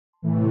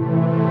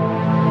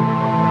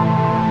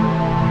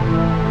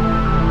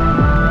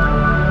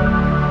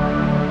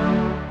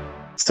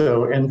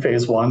in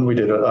phase one, we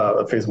did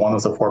phase one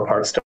was a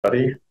 4-part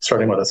study,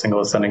 starting with a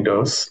single ascending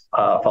dose,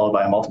 followed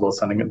by a multiple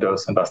ascending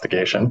dose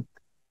investigation.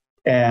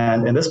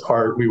 And in this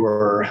part, we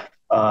were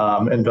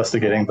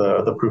investigating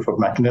the proof of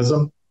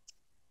mechanism.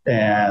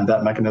 And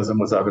that mechanism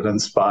was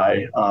evidenced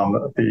by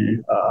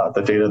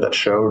the data that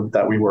showed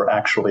that we were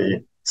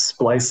actually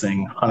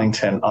splicing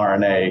Huntingtin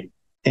RNA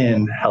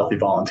in healthy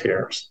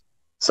volunteers.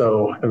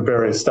 So in a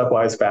very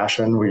stepwise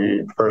fashion,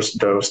 we first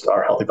dosed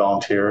our healthy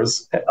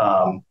volunteers,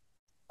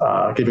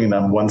 giving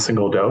them one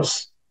single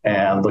dose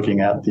and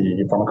looking at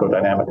the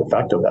pharmacodynamic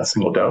effect of that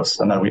single dose.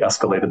 And then we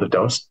escalated the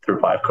dose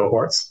through 5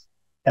 cohorts.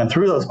 And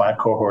through those 5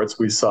 cohorts,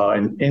 we saw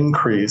an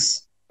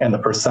increase in the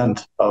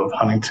percent of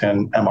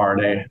Huntingtin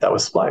mRNA that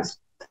was spliced.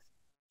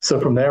 So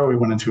from there, we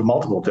went into a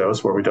multiple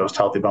dose where we dosed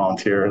healthy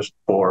volunteers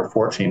for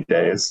 14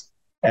 days.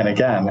 And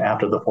again,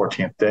 after the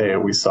 14th day,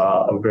 we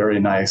saw a very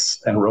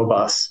nice and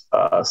robust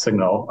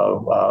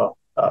signal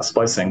of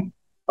splicing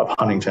of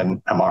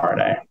Huntingtin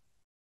mRNA.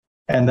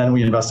 And then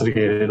we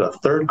investigated a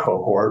third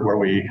cohort where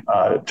we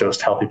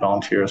dosed healthy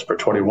volunteers for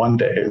 21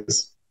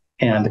 days.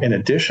 And in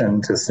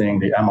addition to seeing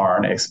the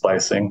mRNA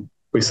splicing,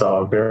 we saw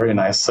a very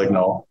nice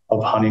signal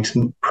of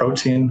Huntingtin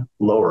protein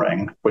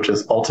lowering, which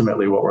is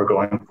ultimately what we're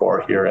going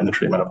for here in the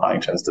treatment of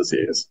Huntington's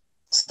disease.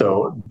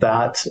 So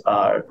that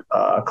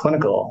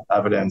clinical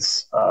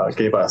evidence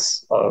gave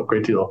us a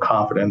great deal of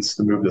confidence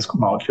to move this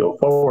molecule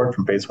forward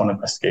from phase 1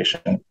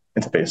 investigation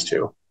into phase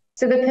 2.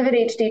 So the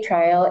PIOVT-HD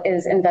trial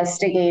is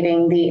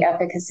investigating the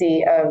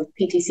efficacy of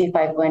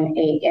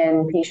PTC518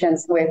 in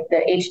patients with the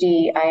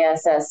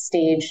HD-ISS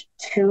stage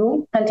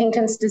 2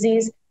 Huntington's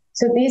disease.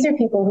 So these are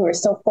people who are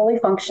still fully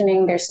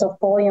functioning, they're still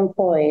fully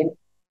employed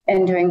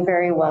and doing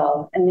very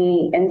well. And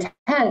the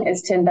intent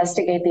is to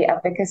investigate the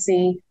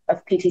efficacy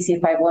of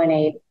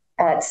PTC518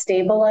 at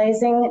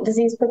stabilizing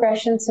disease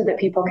progression so that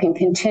people can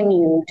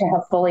continue to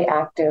have fully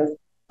active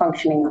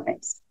functioning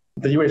lives.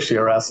 The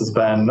UHDRS has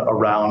been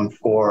around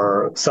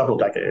for several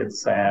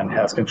decades and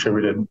has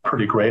contributed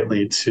pretty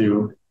greatly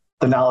to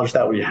the knowledge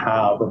that we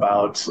have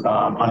about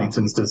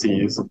Huntington's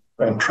disease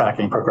and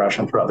tracking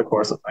progression throughout the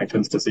course of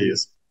Huntington's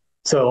disease.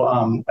 So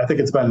I think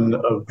it's been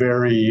a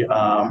very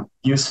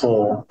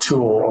useful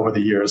tool over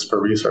the years for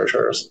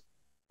researchers.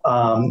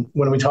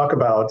 When we talk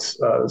about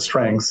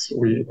strengths,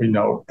 we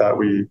know that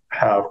we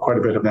have quite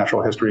a bit of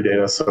natural history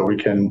data, so we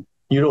can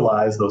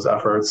utilize those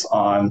efforts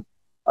on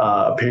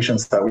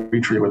patients that we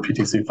treat with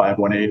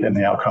PTC518 and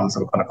the outcomes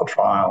of a clinical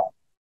trial.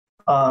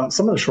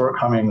 Some of the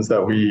shortcomings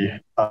that we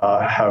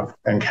have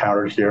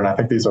encountered here, and I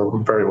think these are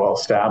very well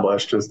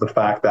established, is the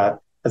fact that,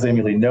 as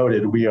Amy Lee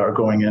noted, we are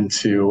going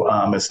into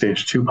a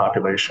stage 2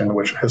 population,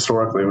 which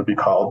historically would be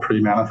called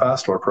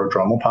pre-manifest or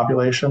prodromal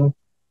population.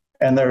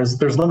 And there's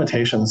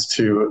limitations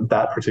to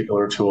that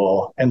particular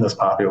tool in this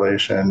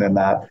population, in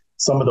that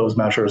some of those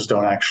measures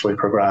don't actually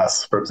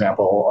progress. For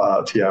example,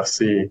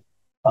 TFC,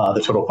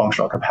 the total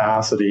functional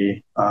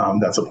capacity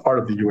that's a part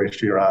of the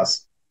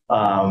UHDRS,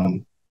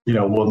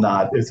 will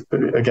not,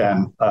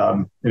 again,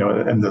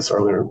 in this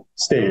earlier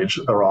stage,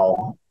 they're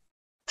all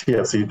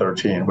TFC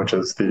 13, which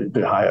is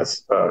the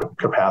highest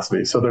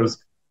capacity. So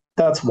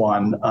that's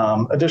one.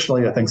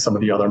 Additionally, I think some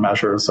of the other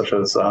measures, such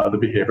as the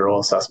behavioral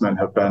assessment,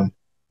 have been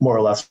more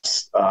or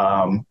less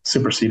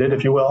superseded,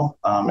 if you will,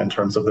 in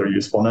terms of their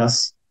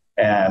usefulness.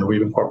 And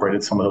we've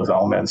incorporated some of those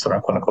elements in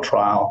our clinical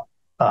trial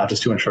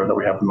just to ensure that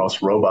we have the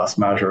most robust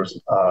measures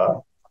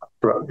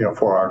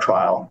for our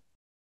trial.